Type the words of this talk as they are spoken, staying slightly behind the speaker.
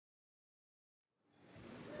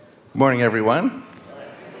Morning, everyone.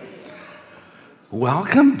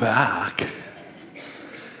 Welcome back.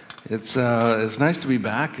 It's nice to be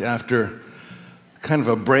back after kind of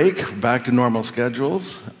a break, back to normal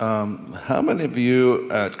schedules. How many of you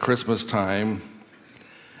at Christmas time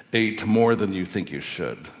ate more than you think you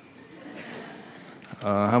should?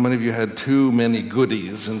 How many of you had too many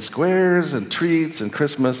goodies and squares and treats and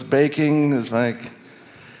Christmas baking? It's like,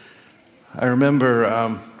 I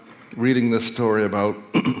remember reading this story about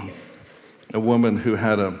a woman who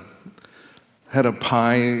had a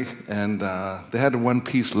pie, and they had one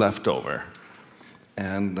piece left over.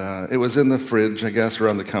 And it was in the fridge, I guess, or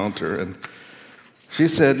on the counter. And she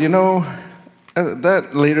said, that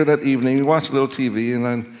later that evening, we watched a little TV,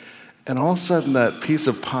 and all of a sudden that piece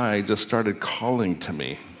of pie just started calling to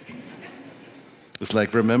me. It's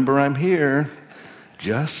like, remember, I'm here,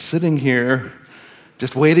 just sitting here,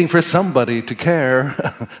 just waiting for somebody to care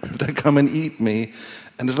to come and eat me.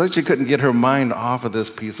 And it's like she couldn't get her mind off of this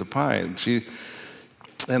piece of pie.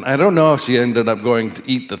 And I don't know if she ended up going to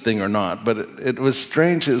eat the thing or not, but it was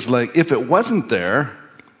strange. It's like, if it wasn't there,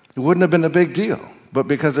 it wouldn't have been a big deal. But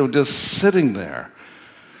because it was just sitting there,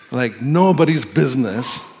 like nobody's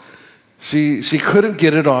business, she couldn't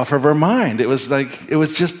get it off of her mind. It was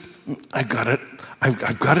just, I've got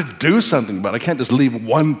to do something about it. I can't just leave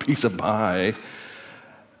one piece of pie.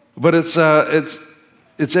 But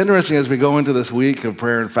it's interesting as we go into this week of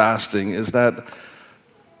prayer and fasting is that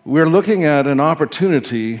we're looking at an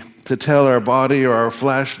opportunity to tell our body or our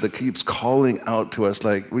flesh that keeps calling out to us,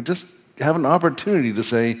 like we just have an opportunity to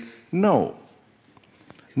say, no,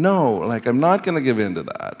 like I'm not going to give in to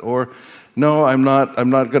that. Or no, I'm not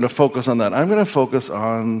going to focus on that. I'm going to focus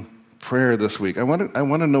on prayer this week. I want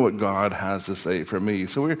to know what God has to say for me.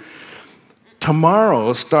 So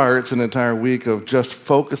tomorrow starts an entire week of just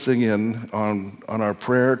focusing in on our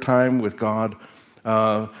prayer time with God.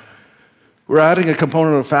 We're adding a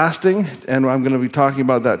component of fasting, and I'm going to be talking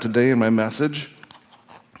about that today in my message.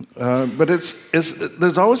 But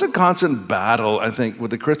there's always a constant battle, I think,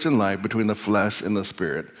 with the Christian life between the flesh and the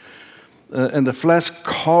spirit. And the flesh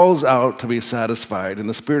calls out to be satisfied, and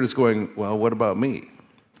the spirit is going, well, what about me?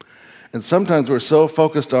 And sometimes we're so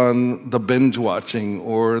focused on the binge watching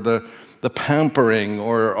or the pampering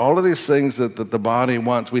or all of these things that the body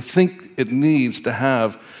wants, we think it needs to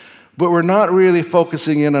have, but we're not really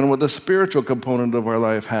focusing in on what the spiritual component of our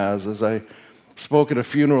life has. As I spoke at a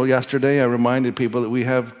funeral yesterday, I reminded people that we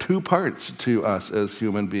have two parts to us as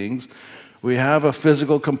human beings. We have a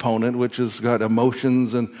physical component, which has got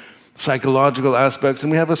emotions and psychological aspects,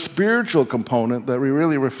 and we have a spiritual component that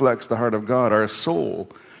really reflects the heart of God, our soul.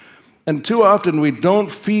 And too often we don't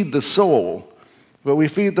feed the soul, but we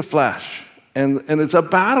feed the flesh. And it's a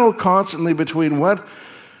battle constantly between what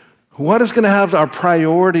is going to have our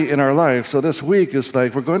priority in our life. So this week is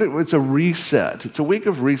like it's a reset. It's a week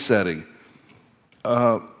of resetting.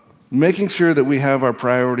 Making sure that we have our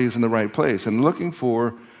priorities in the right place and looking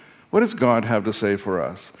for what does God have to say for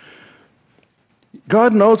us.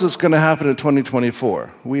 God knows it's going to happen in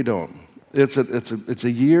 2024. We don't. It's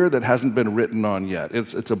a year that hasn't been written on yet.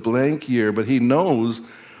 It's a blank year, but He knows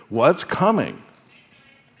what's coming.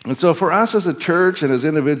 And so for us as a church and as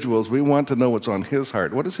individuals, we want to know what's on His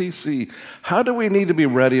heart. What does He see? How do we need to be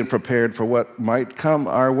ready and prepared for what might come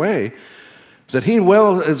our way that He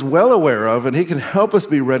is well aware of, and He can help us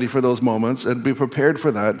be ready for those moments and be prepared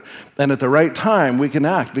for that. And at the right time, we can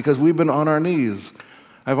act because we've been on our knees.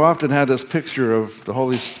 I've often had this picture of the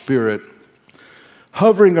Holy Spirit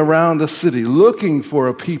hovering around the city, looking for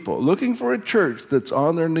a people, looking for a church that's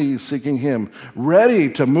on their knees seeking Him, ready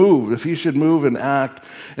to move if He should move and act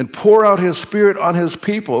and pour out His Spirit on His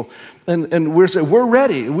people. And we're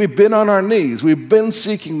ready. We've been on our knees. We've been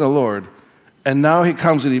seeking the Lord. And now He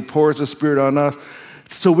comes and He pours His Spirit on us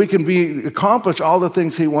so we can accomplish all the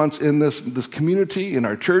things He wants in this community, in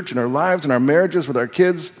our church, in our lives, in our marriages, with our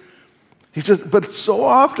kids. But so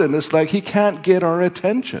often it's like He can't get our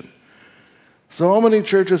attention. So many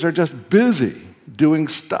churches are just busy doing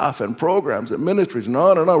stuff and programs and ministries.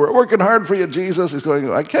 No, we're working hard for you, Jesus. He's going,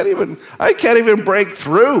 I can't even break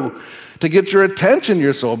through to get your attention.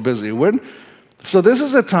 You're so busy. So this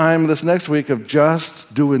is a time this next week of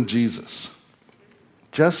just doing Jesus.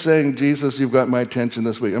 Just saying, Jesus, you've got my attention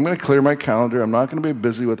this week. I'm going to clear my calendar. I'm not going to be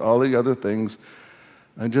busy with all the other things.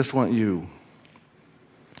 I just want you.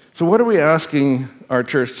 So what are we asking our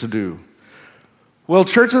church to do? Well,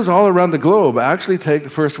 churches all around the globe actually take the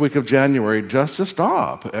first week of January just to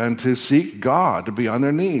stop and to seek God, to be on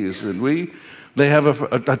their knees. And they have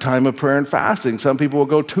a time of prayer and fasting. Some people will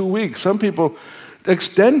go 2 weeks. Some people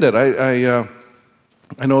extend it.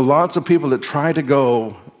 I know lots of people that try to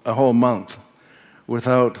go a whole month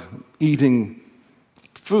without eating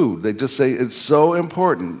food. They just say it's so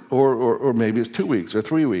important, or maybe it's 2 weeks or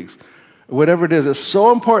 3 weeks. Whatever it is, it's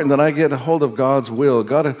so important that I get a hold of God's will.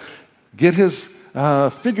 Got to get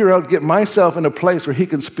get myself in a place where he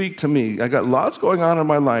can speak to me. I got lots going on in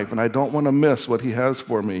my life, and I don't want to miss what he has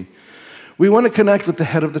for me. We want to connect with the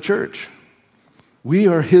head of the church. We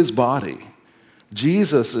are his body.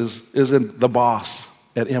 Jesus is the boss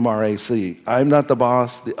at MRAC. I'm not the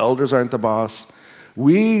boss. The elders aren't the boss.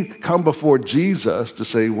 We come before Jesus to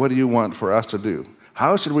say, what do you want for us to do?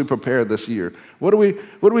 How should we prepare this year? What do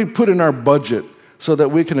we put in our budget so that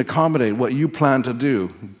we can accommodate what you plan to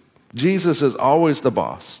do? Jesus is always the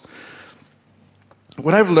boss.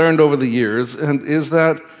 What I've learned over the years is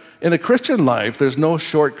that in a Christian life, there's no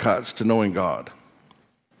shortcuts to knowing God.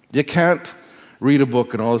 You can't read a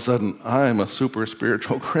book and all of a sudden, I'm a super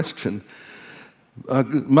spiritual Christian.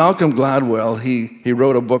 Malcolm Gladwell, he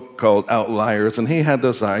wrote a book called Outliers, and he had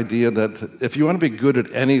this idea that if you want to be good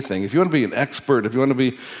at anything, if you want to be an expert, if you want to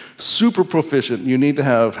be super proficient, you need to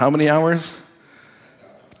have how many hours?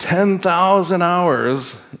 10,000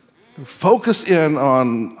 hours focused in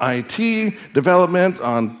on IT development,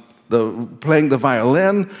 on playing the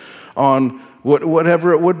violin, on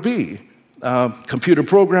whatever it would be. Computer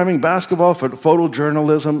programming, basketball,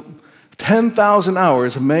 photojournalism. 10,000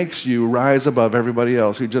 hours makes you rise above everybody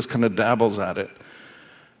else who just kind of dabbles at it.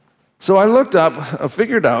 So I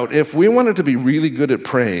figured out if we wanted to be really good at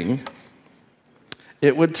praying,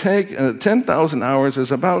 it would take 10,000 hours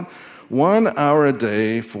is about 1 hour a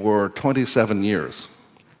day for 27 years.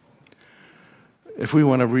 If we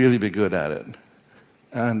want to really be good at it.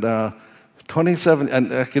 And 27,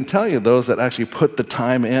 and I can tell you those that actually put the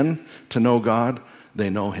time in to know God,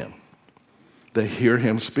 they know him. They hear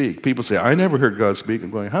him speak. People say, I never heard God speak. I'm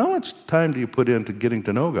going, how much time do you put into getting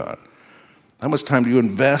to know God? How much time do you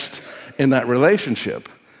invest in that relationship?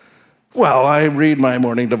 Well, I read my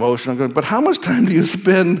morning devotion. I'm going, but how much time do you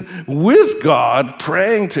spend with God,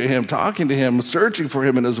 praying to him, talking to him, searching for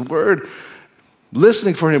him in his word,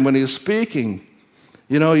 listening for him when he's speaking?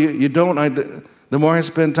 You know, the more I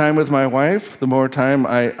spend time with my wife, the more time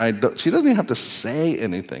she doesn't even have to say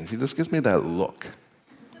anything. She just gives me that look.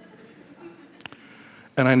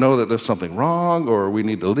 And I know that there's something wrong, or we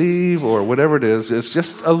need to leave, or whatever it is. It's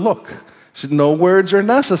just a look. No words are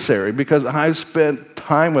necessary because I've spent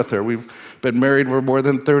time with her. We've been married for more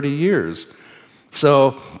than 30 years.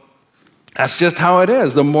 So that's just how it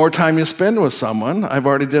is. The more time you spend with someone, I've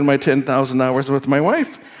already done my 10,000 hours with my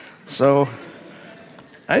wife. So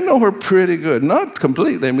I know her pretty good. Not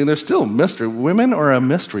completely. I mean, there's still mystery. Women are a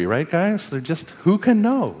mystery, right, guys? They're just, who can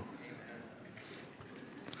know?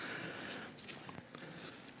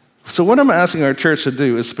 So what I'm asking our church to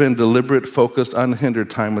do is spend deliberate, focused, unhindered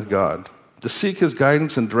time with God, to seek his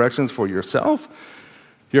guidance and directions for yourself,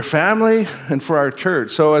 your family, and for our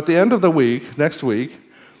church. So at the end of the week, next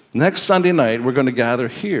Sunday night, we're going to gather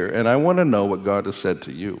here, and I want to know what God has said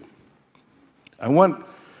to you. I want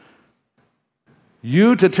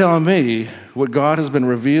you to tell me what God has been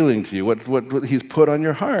revealing to you, what he's put on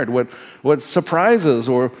your heart, what surprises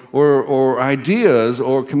or ideas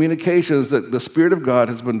or communications that the Spirit of God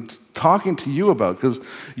has been talking to you about. Because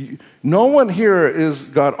no one here has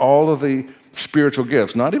got all of the spiritual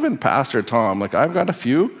gifts, not even Pastor Tom. Like, I've got a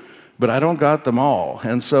few, but I don't got them all.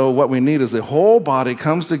 And so what we need is the whole body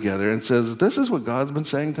comes together and says, this is what God's been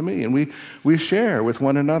saying to me. And we share with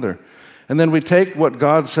one another. And then we take what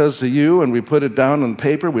God says to you and we put it down on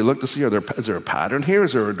paper. We look to see, is there a pattern here?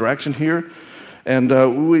 Is there a direction here?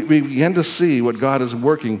 And we begin to see what God is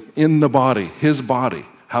working in the body, his body,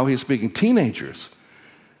 how he's speaking. Teenagers,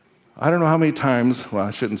 I don't know how many times, well,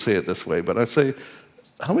 I shouldn't say it this way, but I say,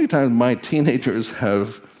 how many times my teenagers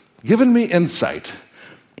have given me insight.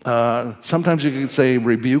 Sometimes you could say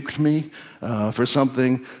rebuked me for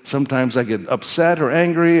something. Sometimes I get upset or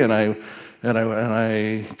angry and I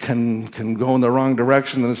can go in the wrong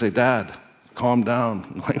direction and say, Dad, calm down.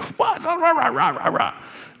 I'm like, what?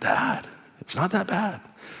 Dad, it's not that bad.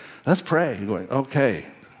 Let's pray. You're going, okay,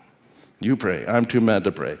 you pray. I'm too mad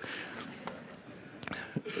to pray.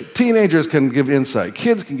 Teenagers can give insight.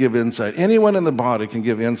 Kids can give insight. Anyone in the body can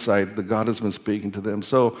give insight that God has been speaking to them.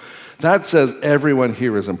 So that says everyone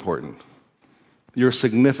here is important. You're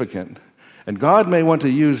significant. And God may want to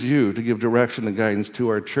use you to give direction and guidance to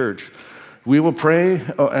our church. We will pray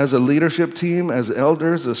as a leadership team, as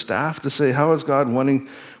elders, as staff, to say, how is God wanting,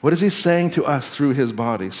 what is he saying to us through his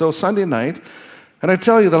body? So Sunday night, and I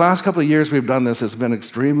tell you, the last couple of years we've done this, it's been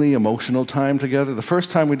extremely emotional time together. The first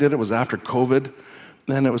time we did it was after COVID,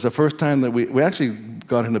 and it was the first time that we actually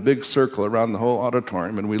got in a big circle around the whole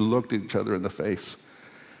auditorium, and we looked at each other in the face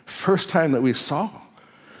first time that we saw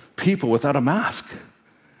people without a mask.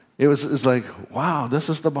 It's like, wow, this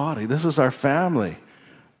is the body. This is our family.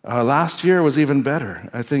 Last year was even better.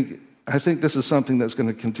 I think this is something that's going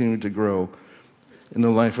to continue to grow in the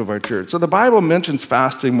life of our church. So the Bible mentions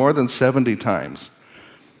fasting more than 70 times.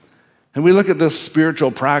 And we look at this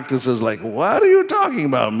spiritual practice as like, what are you talking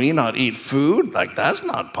about? Me not eat food? Like, that's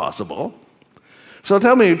not possible. So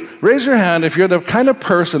tell me, raise your hand if you're the kind of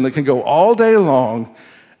person that can go all day long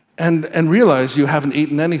and realize you haven't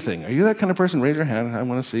eaten anything. Are you that kind of person? Raise your hand. I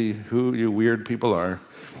want to see who you weird people are.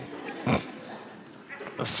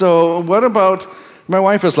 So what about, my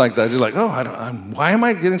wife is like that. She's like, why am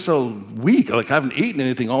I getting so weak? Like, I haven't eaten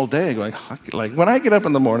anything all day. Like when I get up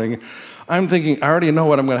in the morning, I'm thinking, I already know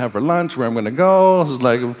what I'm going to have for lunch, where I'm going to go. It's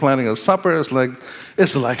like I'm planning a supper. It's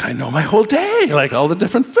like I know my whole day, like all the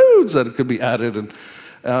different foods that could be added.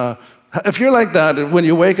 And if you're like that, when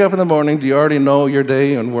you wake up in the morning, do you already know your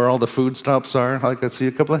day and where all the food stops are? Like, I see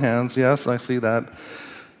a couple of hands. Yes, I see that.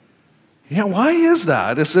 Yeah, why is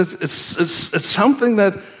that? It's something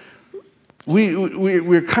that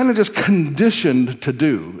we're kind of just conditioned to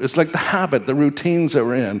do. It's like the habit, the routines that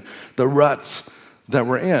we're in, the ruts that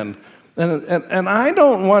we're in. And I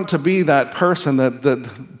don't want to be that person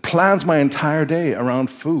that plans my entire day around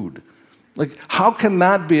food. Like, how can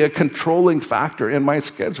that be a controlling factor in my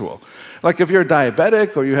schedule? Like, if you're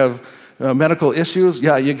diabetic or you have medical issues,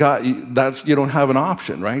 yeah, you don't have an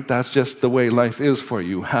option, right? That's just the way life is for you.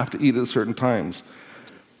 You have to eat at certain times.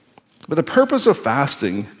 But the purpose of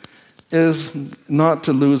fasting is not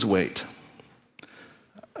to lose weight.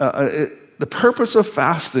 The purpose of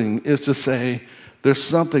fasting is to say, there's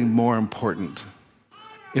something more important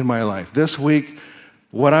in my life. This week,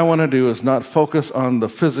 what I want to do is not focus on the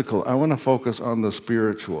physical. I want to focus on the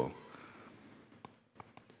spiritual.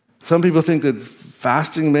 Some people think that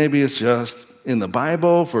fasting maybe is just in the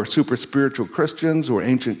Bible for super spiritual Christians or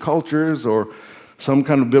ancient cultures or some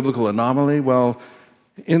kind of biblical anomaly. Well,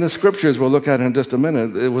 in the scriptures we'll look at in just a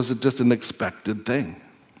minute, it was just an expected thing.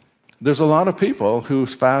 There's a lot of people who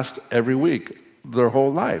fast every week their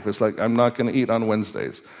whole life. It's like, I'm not going to eat on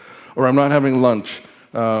Wednesdays, or I'm not having lunch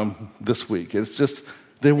this week. It's just,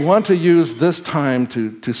 they want to use this time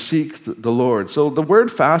to seek the Lord. So the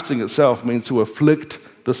word fasting itself means to afflict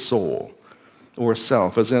the soul or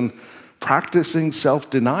self, as in practicing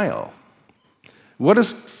self-denial. What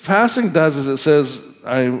fasting does is it says,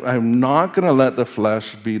 I'm not going to let the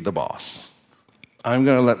flesh be the boss. I'm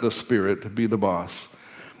going to let the Spirit be the boss.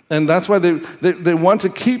 And that's why they want to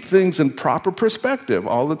keep things in proper perspective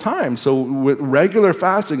all the time. So regular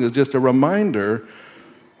fasting is just a reminder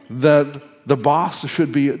that the boss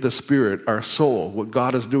should be the Spirit, our soul, what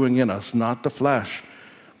God is doing in us, not the flesh.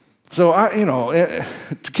 So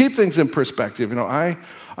to keep things in perspective,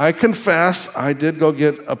 I confess I did go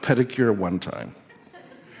get a pedicure one time.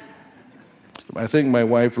 I think my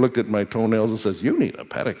wife looked at my toenails and says, "You need a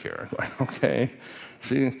pedicure." I'm like, okay.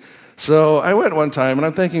 So I went one time, and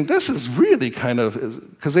I'm thinking, this is really kind of,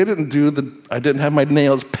 because I didn't have my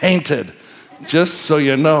nails painted, just so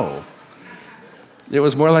you know. It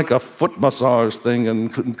was more like a foot massage thing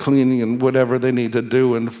and cleaning and whatever they need to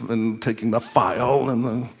do and taking the file and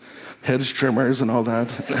the hedge trimmers and all that.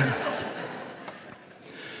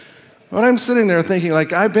 But I'm sitting there thinking,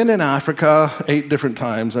 like, I've been in Africa 8 different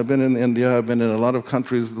times. I've been in India. I've been in a lot of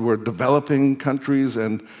countries that were developing countries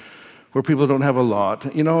and where people don't have a lot.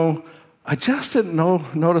 I just didn't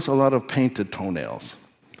notice a lot of painted toenails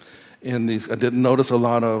in these. I didn't notice a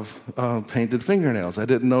lot of painted fingernails. I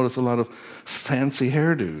didn't notice a lot of fancy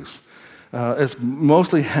hairdos. It's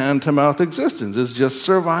mostly hand-to-mouth existence. It's just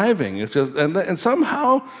surviving. It's just, and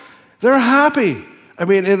somehow they're happy. I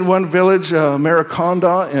mean, in one village,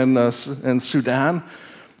 Maraconda in Sudan,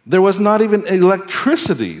 there was not even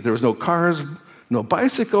electricity. There was no cars, no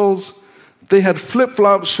bicycles. They had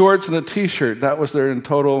flip-flops, shorts, and a T-shirt. That was their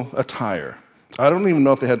total attire. I don't even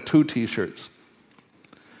know if they had 2 T-shirts.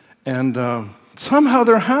 And somehow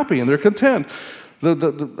they're happy and they're content.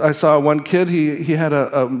 I saw one kid, he had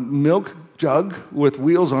a milk jug with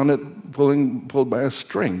wheels on it pulled by a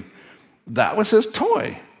string. That was his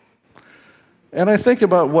toy. And I think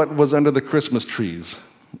about what was under the Christmas trees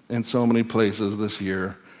in so many places this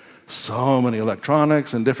year. So many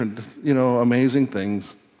electronics and different, amazing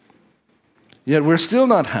things. Yet we're still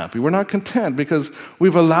not happy. We're not content because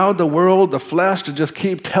we've allowed the world, the flesh, to just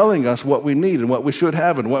keep telling us what we need and what we should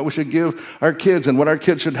have and what we should give our kids and what our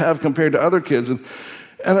kids should have compared to other kids. And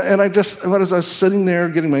I was sitting there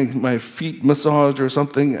getting my feet massaged or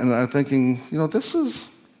something, and I'm thinking, this is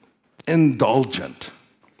indulgent.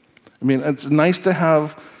 I mean, it's nice to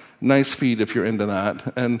have nice feet if you're into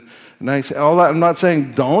that, and nice, all that. I'm not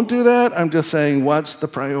saying don't do that. I'm just saying, what's the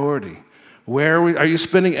priority? Are you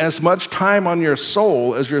spending as much time on your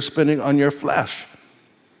soul as you're spending on your flesh?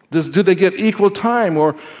 Do they get equal time,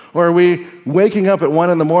 or are we waking up at 1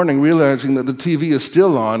 a.m. realizing that the TV is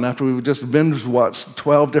still on after we've just binge watched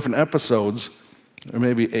 12 different episodes, or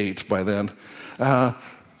maybe 8 by then, and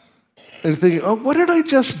thinking, oh, what did I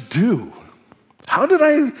just do? How did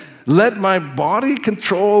I let my body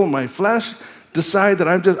control my flesh decide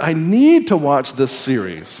that I need to watch this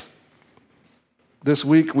series? This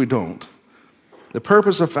week we don't. The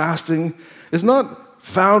purpose of fasting is not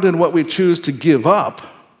found in what we choose to give up.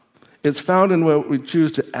 It's found in what we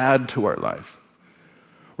choose to add to our life.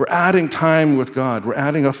 We're adding time with God. We're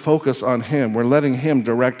adding a focus on Him. We're letting Him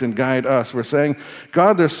direct and guide us. We're saying,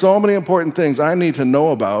 God, there's so many important things I need to know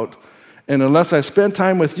about, and unless I spend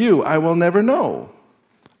time with you, I will never know.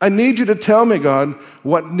 I need you to tell me, God,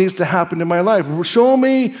 what needs to happen in my life. Show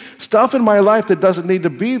me stuff in my life that doesn't need to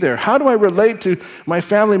be there. How do I relate to my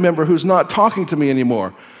family member who's not talking to me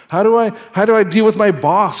anymore? How do I deal with my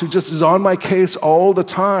boss who just is on my case all the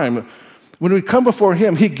time? When we come before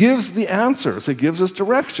Him, He gives the answers. He gives us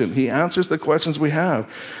direction. He answers the questions we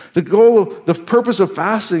have. The purpose of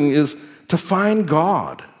fasting is to find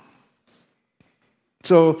God.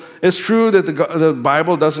 So it's true that the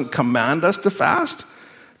Bible doesn't command us to fast,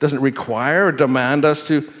 doesn't require or demand us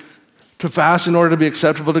to fast in order to be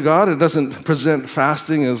acceptable to God. It doesn't present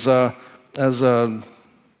fasting as a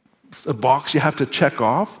box you have to check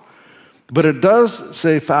off. But it does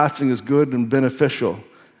say fasting is good and beneficial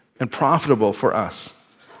and profitable for us.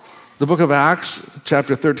 The book of Acts,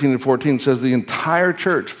 chapter 13 and 14, says the entire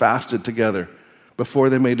church fasted together before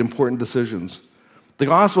they made important decisions. The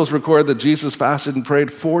Gospels record that Jesus fasted and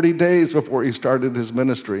prayed 40 days before He started His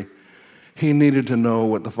ministry. He needed to know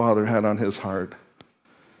what the Father had on His heart.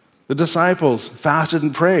 The disciples fasted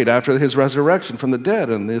and prayed after His resurrection from the dead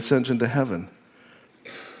and the ascension to heaven.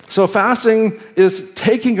 So fasting is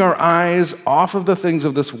taking our eyes off of the things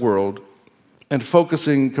of this world and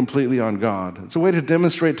focusing completely on God. It's a way to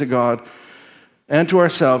demonstrate to God and to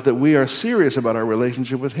ourselves that we are serious about our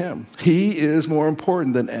relationship with Him. He is more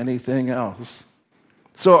important than anything else.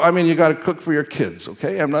 So, you got to cook for your kids,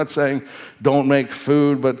 okay? I'm not saying don't make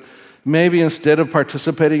food, but maybe instead of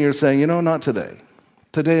participating, you're saying, not today.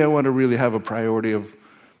 Today I want to really have a priority of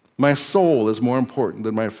my soul is more important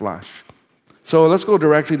than my flesh. So let's go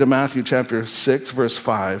directly to Matthew chapter 6, verse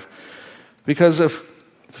 5. Because if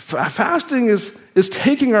fasting is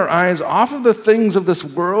taking our eyes off of the things of this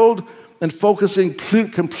world and focusing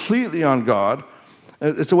completely on God.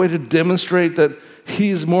 It's a way to demonstrate that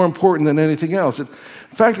He's more important than anything else. In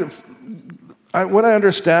fact, what I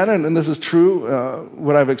understand, and this is true,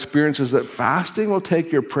 what I've experienced is that fasting will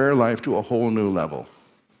take your prayer life to a whole new level.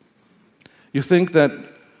 You think that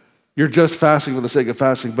you're just fasting for the sake of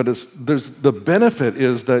fasting, but the benefit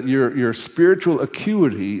is that your spiritual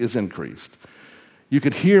acuity is increased. You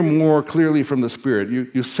could hear more clearly from the Spirit.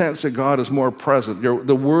 You sense that God is more present.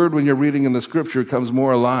 The Word, when you're reading in the Scripture, comes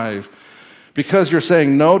more alive because you're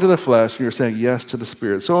saying no to the flesh and you're saying yes to the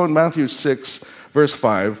Spirit. So in Matthew 6, verse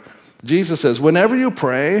 5, Jesus says, whenever you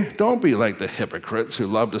pray, don't be like the hypocrites who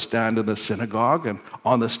love to stand in the synagogue and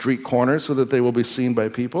on the street corners so that they will be seen by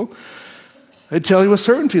people. I tell you with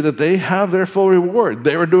certainty that they have their full reward.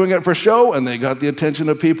 They were doing it for show, and they got the attention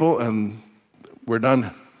of people, and we're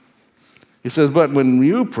done. He says, but when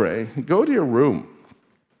you pray, go to your room.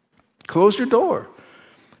 Close your door.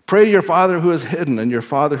 Pray to your Father who is hidden, and your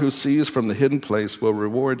Father who sees from the hidden place will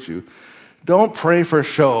reward you. Don't pray for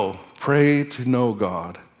show. Pray to know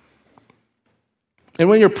God. And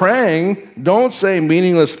when you're praying, don't say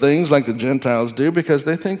meaningless things like the Gentiles do, because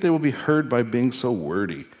they think they will be heard by being so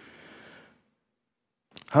wordy.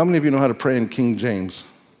 How many of you know how to pray in King James?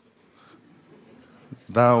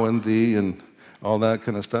 Thou and thee and all that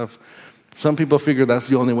kind of stuff. Some people figure that's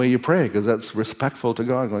the only way you pray because that's respectful to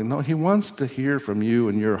God. Going, no, He wants to hear from you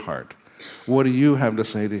in your heart. What do you have to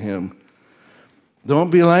say to Him? Don't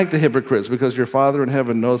be like the hypocrites because your Father in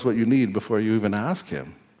heaven knows what you need before you even ask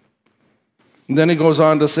Him. And then He goes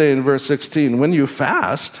on to say in verse 16, when you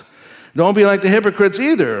fast, don't be like the hypocrites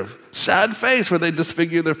either. Sad face where they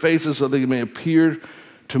disfigure their faces so they may appear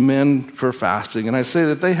to men for fasting. And I say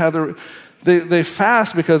that they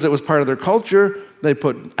fast because it was part of their culture. They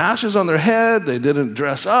put ashes on their head. They didn't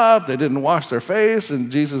dress up. They didn't wash their face. And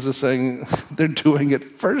Jesus is saying they're doing it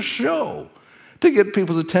for show, to get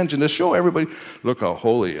people's attention, to show everybody, look how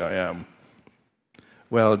holy I am.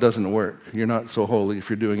 Well, it doesn't work. You're not so holy if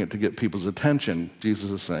you're doing it to get people's attention,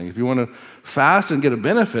 Jesus is saying. If you want to fast and get a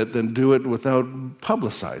benefit, then do it without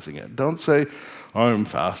publicizing it. Don't say, I'm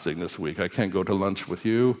fasting this week. I can't go to lunch with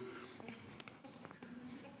you.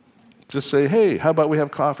 Just say, hey, how about we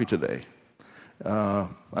have coffee today?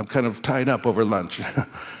 I'm kind of tied up over lunch.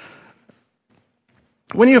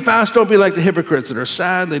 When you fast, don't be like the hypocrites that are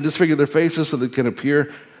sad. They disfigure their faces so they can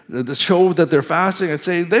appear to show that they're fasting. I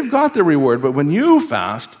say they've got their reward. But when you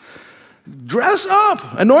fast, dress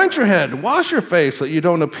up, anoint your head, wash your face so that you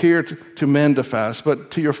don't appear to men to fast,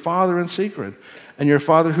 but to your Father in secret. And your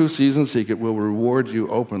Father who sees in secret will reward you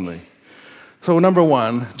openly. So number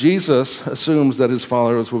one, Jesus assumes that his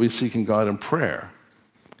followers will be seeking God in prayer.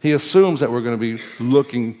 He assumes that we're going to be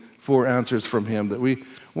looking for answers from him, that we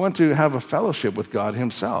want to have a fellowship with God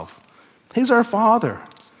himself. He's our Father.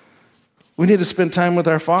 We need to spend time with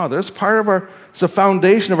our Father. It's the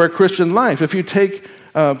foundation of our Christian life. If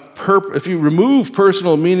you remove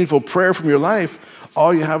personal, meaningful prayer from your life,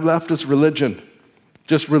 all you have left is religion,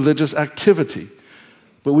 just religious activity.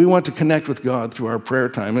 But we want to connect with God through our prayer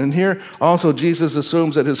time. And here also Jesus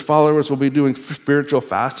assumes that his followers will be doing spiritual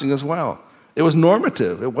fasting as well. It was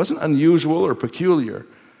normative. It wasn't unusual or peculiar.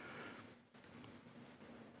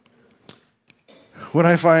 What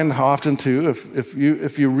I find often too,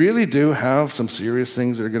 if you really do have some serious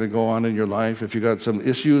things that are going to go on in your life, if you've got some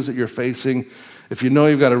issues that you're facing, if you know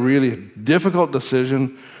you've got a really difficult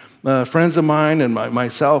decision, friends of mine and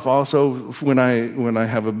myself also, when I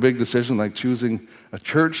have a big decision like choosing a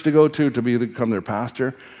church to go to become their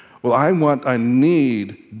pastor, well, I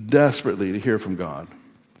need desperately to hear from God.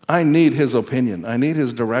 I need his opinion. I need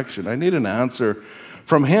his direction. I need an answer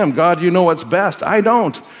from him. God, you know what's best. I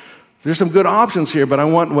don't. There's some good options here, but I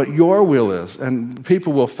want what your will is. And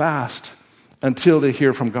people will fast until they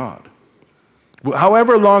hear from God.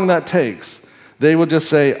 However long that takes, they will just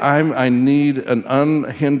say, I need an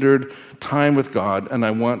unhindered time with God, and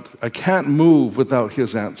I can't move without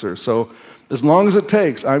his answer. So as long as it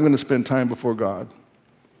takes, I'm going to spend time before God.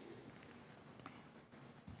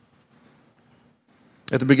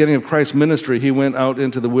 At the beginning of Christ's ministry, he went out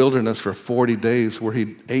into the wilderness for 40 days where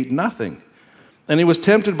he ate nothing. And he was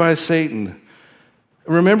tempted by Satan.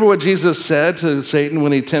 Remember what Jesus said to Satan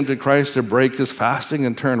when he tempted Christ to break his fasting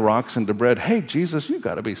and turn rocks into bread? Hey, Jesus, you've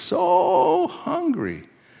got to be so hungry.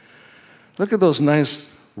 Look at those nice,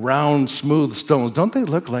 round, smooth stones. Don't they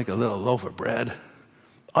look like a little loaf of bread?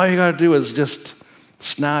 All you got to do is just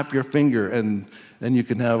snap your finger and you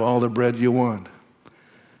can have all the bread you want.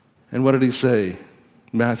 And what did he say?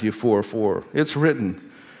 Matthew 4:4. It's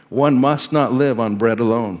written, one must not live on bread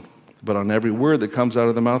alone, but on every word that comes out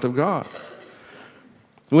of the mouth of God.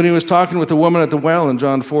 When he was talking with the woman at the well in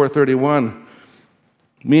John 4:31,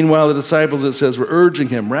 meanwhile the disciples, it says, were urging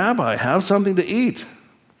him, Rabbi, have something to eat.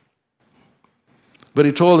 But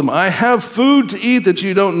he told them, I have food to eat that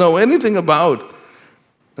you don't know anything about.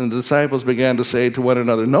 And the disciples began to say to one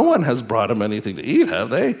another, no one has brought him anything to eat, have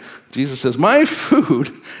they? Jesus says, my food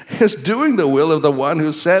is doing the will of the one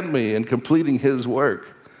who sent me and completing his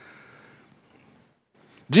work.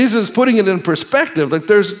 Jesus is putting it in perspective. Like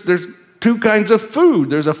there's two kinds of food.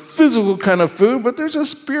 There's a physical kind of food, but there's a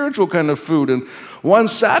spiritual kind of food. And one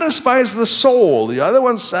satisfies the soul. The other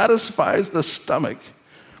one satisfies the stomach.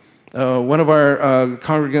 One of our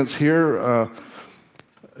congregants here,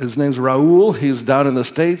 his name's Raul. He's down in the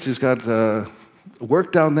States. He's got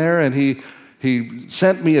work down there, and he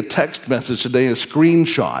sent me a text message today, a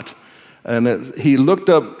screenshot. And he looked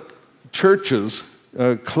up churches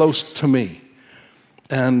close to me.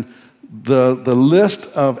 And the list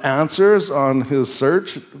of answers on his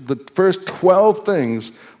search, the first 12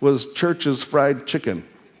 things was Church's fried chicken.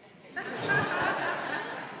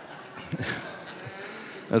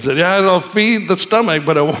 I said, yeah, it'll feed the stomach,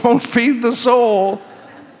 but it won't feed the soul.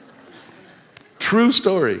 True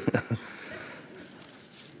story.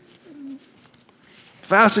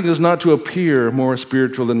 Fasting is not to appear more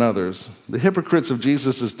spiritual than others. The hypocrites of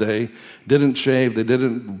Jesus' day didn't shave, they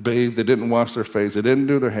didn't bathe, they didn't wash their face, they didn't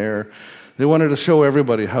do their hair. They wanted to show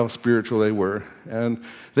everybody how spiritual they were. And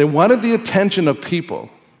they wanted the attention of people.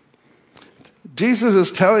 Jesus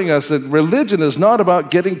is telling us that religion is not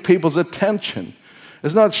about getting people's attention.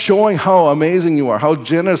 It's not showing how amazing you are, how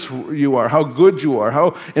generous you are, how good you are,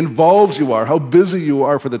 how involved you are, how busy you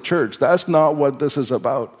are for the church. That's not what this is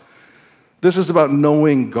about. This is about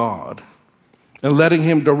knowing God and letting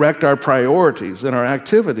him direct our priorities and our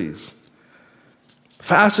activities.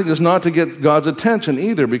 Fasting is not to get God's attention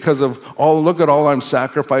either because of, look at all I'm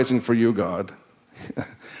sacrificing for you, God.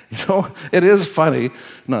 It is funny,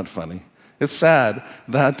 not funny. It's sad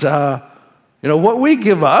that, what we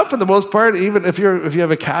give up for the most part, even if you have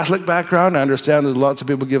a Catholic background, I understand there's lots of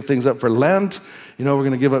people give things up for Lent. We're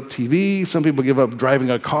going to give up TV. Some people give up driving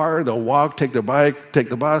a car. They'll walk, take their bike, take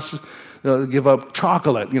the bus. give up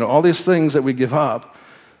chocolate, all these things that we give up.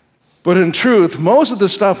 But in truth, most of the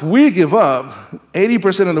stuff we give up,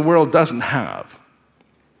 80% of the world doesn't have.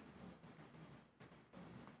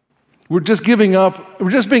 We're just giving up, we're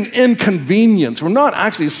just being inconvenienced. We're not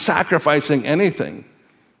actually sacrificing anything.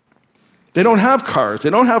 They don't have cars, they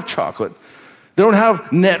don't have chocolate, they don't have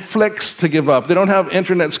Netflix to give up, they don't have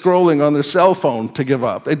internet scrolling on their cell phone to give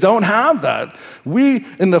up. They don't have that. We,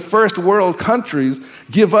 in the first world countries,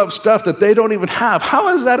 give up stuff that they don't even have. How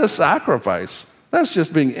is that a sacrifice? That's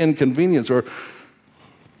just being inconvenienced. Or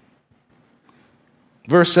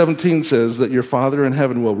verse 17 says that your Father in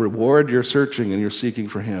heaven will reward your searching and your seeking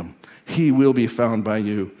for him. He will be found by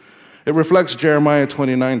you. It reflects Jeremiah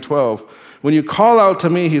 29:12. When you call out to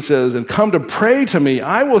me, he says, and come to pray to me,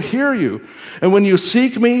 I will hear you. And when you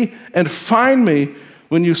seek me and find me,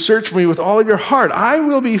 when you search me with all of your heart, I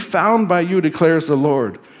will be found by you, declares the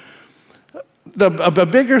Lord. A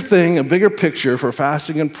bigger thing, a bigger picture for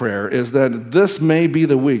fasting and prayer is that this may be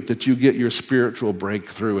the week that you get your spiritual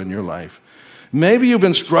breakthrough in your life. Maybe you've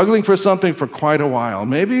been struggling for something for quite a while.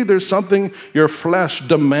 Maybe there's something your flesh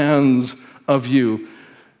demands of you.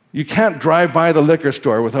 You can't drive by the liquor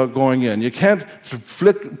store without going in. You can't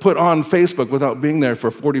put on Facebook without being there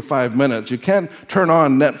for 45 minutes. You can't turn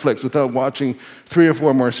on Netflix without watching 3 or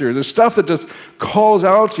 4 more series. There's stuff that just calls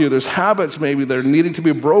out to you. There's habits maybe that are needing to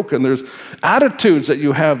be broken. There's attitudes that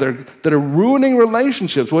you have that are ruining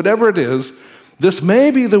relationships. Whatever it is, this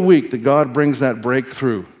may be the week that God brings that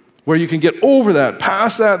breakthrough, where you can get over that,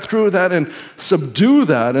 pass that, through that, and subdue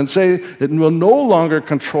that and say, it will no longer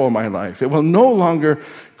control my life. It will no longer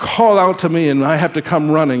call out to me and I have to come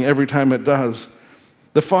running every time it does.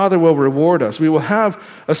 The Father will reward us. We will have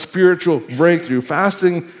a spiritual breakthrough.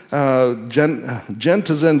 Fasting, Jen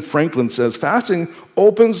Zen Franklin says, fasting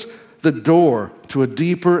opens the door to a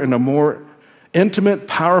deeper and a more intimate,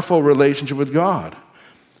 powerful relationship with God.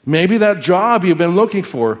 Maybe that job you've been looking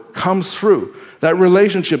for comes through. That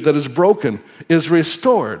relationship that is broken is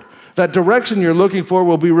restored. That direction you're looking for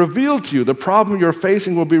will be revealed to you. The problem you're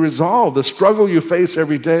facing will be resolved. The struggle you face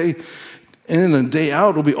every day in and day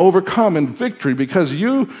out will be overcome in victory because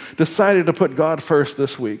you decided to put God first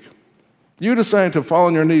this week. You decided to fall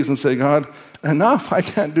on your knees and say, God, enough, I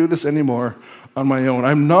can't do this anymore on my own.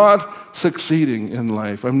 I'm not succeeding in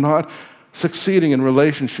life. I'm not succeeding in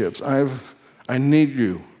relationships. I need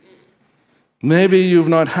you. Maybe you've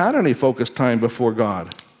not had any focused time before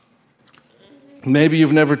God. Maybe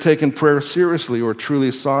you've never taken prayer seriously or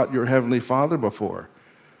truly sought your Heavenly Father before.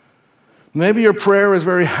 Maybe your prayer is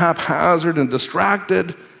very haphazard and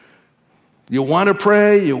distracted. You want to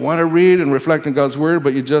pray, you want to read and reflect on God's Word,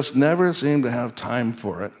 but you just never seem to have time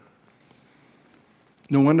for it.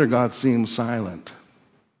 No wonder God seems silent.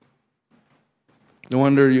 No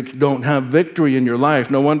wonder you don't have victory in your life.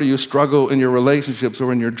 No wonder you struggle in your relationships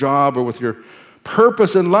or in your job or with your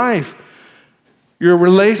purpose in life. Your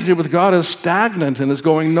relationship with God is stagnant and is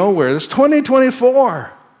going nowhere. It's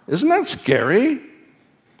 2024. Isn't that scary?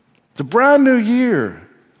 It's a brand new year.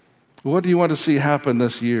 What do you want to see happen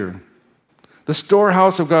this year? The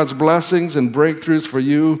storehouse of God's blessings and breakthroughs for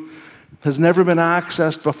you has never been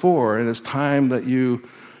accessed before, and it's time that you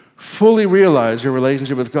fully realize your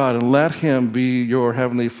relationship with God and let Him be your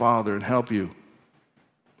Heavenly Father and help you.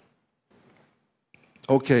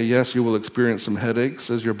 Okay, yes, you will experience some headaches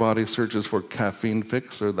as your body searches for caffeine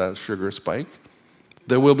fix or that sugar spike.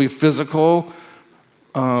 There will be physical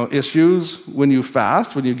issues when you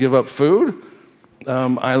fast, when you give up food.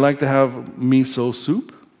 I like to have miso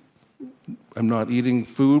soup. I'm not eating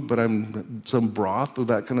food, but I'm some broth or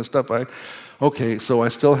that kind of stuff. Okay, so I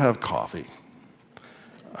still have coffee.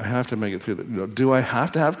 I have to make it through. Do I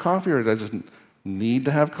have to have coffee, or do I just need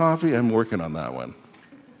to have coffee? I'm working on that one.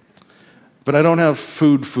 But I don't have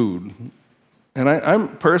food. And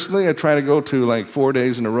I'm personally, I try to go to like 4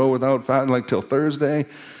 days in a row without fasting, like till Thursday,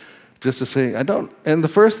 just to say, and the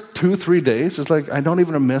first 2-3 days, it's like, I don't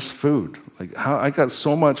even miss food. Like, I got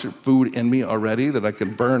so much food in me already that I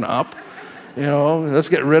can burn up. Let's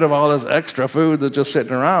get rid of all this extra food that's just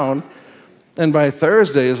sitting around. And by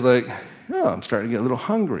Thursday, it's like, I'm starting to get a little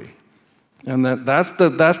hungry. And that's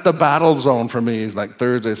the battle zone for me. It's like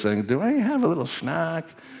Thursday saying, do I have a little snack?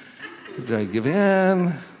 Do I give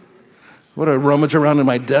in? What do I rummage around in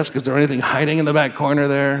my desk? Is there anything hiding in the back corner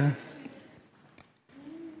there?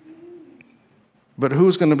 But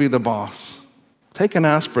who's going to be the boss? Take an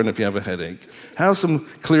aspirin if you have a headache. Have some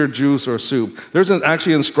clear juice or soup. There's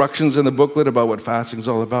actually instructions in the booklet about what fasting is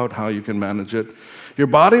all about, how you can manage it. Your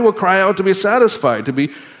body will cry out to be satisfied,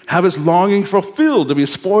 have its longing fulfilled, to be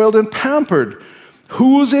spoiled and pampered.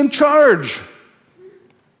 Who's in charge?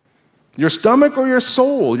 Your stomach or your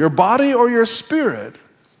soul? Your body or your spirit?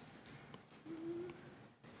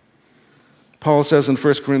 Paul says in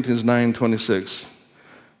 1 Corinthians 9:26,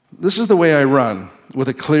 this is the way I run, with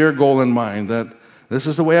a clear goal in mind, that this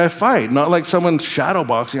is the way I fight, not like someone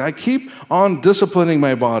shadowboxing. I keep on disciplining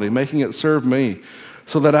my body, making it serve me,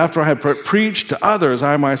 so that after I have preached to others,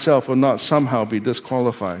 I myself will not somehow be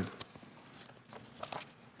disqualified.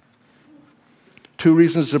 2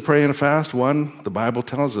 reasons to pray and fast. 1, the Bible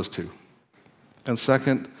tells us to. And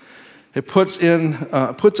second, it puts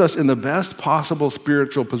us in the best possible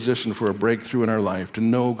spiritual position for a breakthrough in our life, to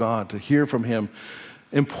know God, to hear from Him,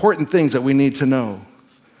 important things that we need to know.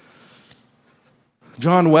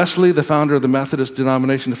 John Wesley, the founder of the Methodist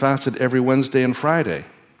denomination, fasted every Wednesday and Friday.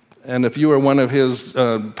 And if you were one of his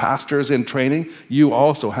pastors in training, you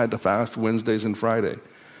also had to fast Wednesdays and Friday.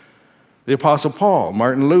 The Apostle Paul,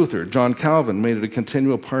 Martin Luther, John Calvin made it a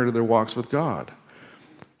continual part of their walks with God.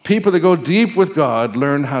 People that go deep with God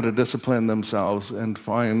learn how to discipline themselves and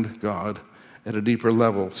find God at a deeper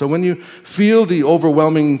level. So when you feel the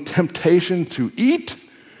overwhelming temptation to eat,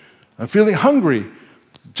 I'm feeling hungry,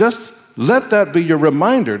 just let that be your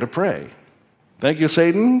reminder to pray. Thank you,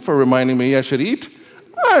 Satan, for reminding me I should eat.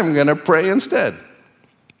 I'm going to pray instead.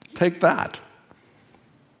 Take that.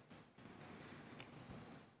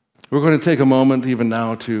 We're going to take a moment even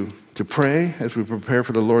now to pray as we prepare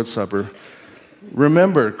for the Lord's Supper.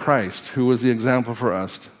 Remember Christ, who was the example for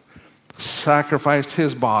us, sacrificed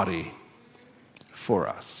His body for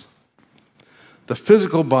us. The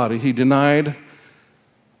physical body, He denied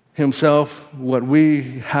Himself what we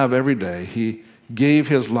have every day. He gave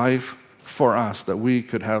His life for us that we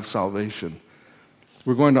could have salvation.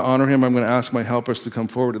 We're going to honor Him. I'm going to ask my helpers to come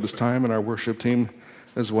forward at this time, and our worship team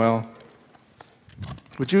as well.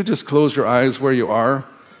 Would you just close your eyes where you are?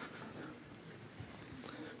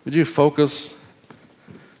 Would you focus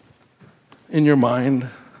in your mind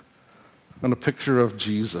on a picture of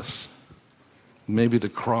Jesus? Maybe the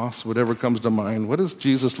cross, whatever comes to mind. What does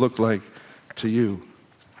Jesus look like to you?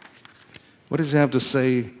 What does He have to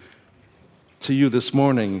say to you this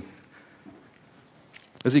morning?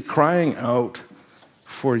 Is He crying out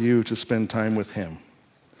for you to spend time with Him?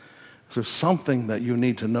 Is there something that you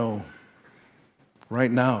need to know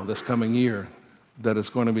right now, this coming year, that is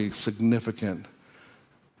going to be significant?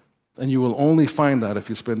 And you will only find that if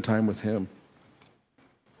you spend time with Him.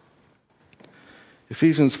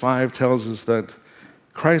 Ephesians 5 tells us that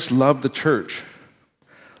Christ loved the church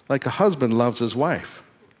like a husband loves his wife.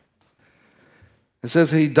 It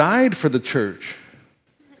says He died for the church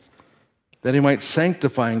that He might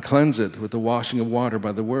sanctify and cleanse it with the washing of water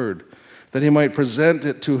by the word, that He might present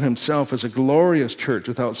it to Himself as a glorious church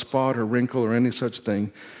without spot or wrinkle or any such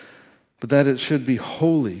thing, but that it should be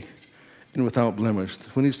holy and without blemish.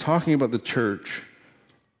 When He's talking about the church,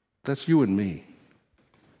 that's you and me.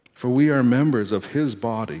 For we are members of His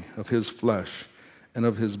body, of His flesh, and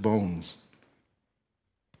of His bones.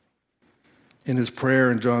 In His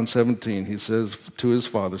prayer in John 17, He says to His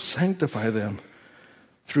Father, sanctify them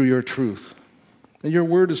through your truth. And your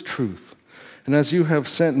word is truth. And as you have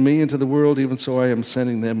sent me into the world, even so I am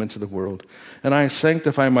sending them into the world. And I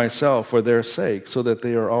sanctify myself for their sake, so that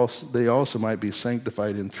they also might be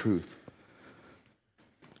sanctified in truth.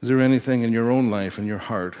 Is there anything in your own life, in your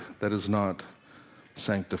heart, that is not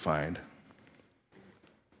sanctified,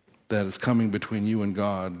 that is coming between you and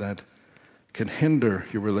God, that can hinder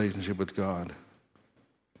your relationship with God?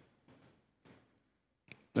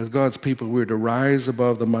 As God's people, we're to rise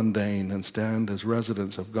above the mundane and stand as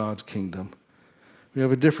residents of God's kingdom. We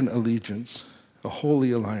have a different allegiance, a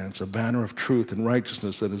holy alliance, a banner of truth and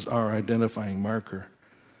righteousness that is our identifying marker.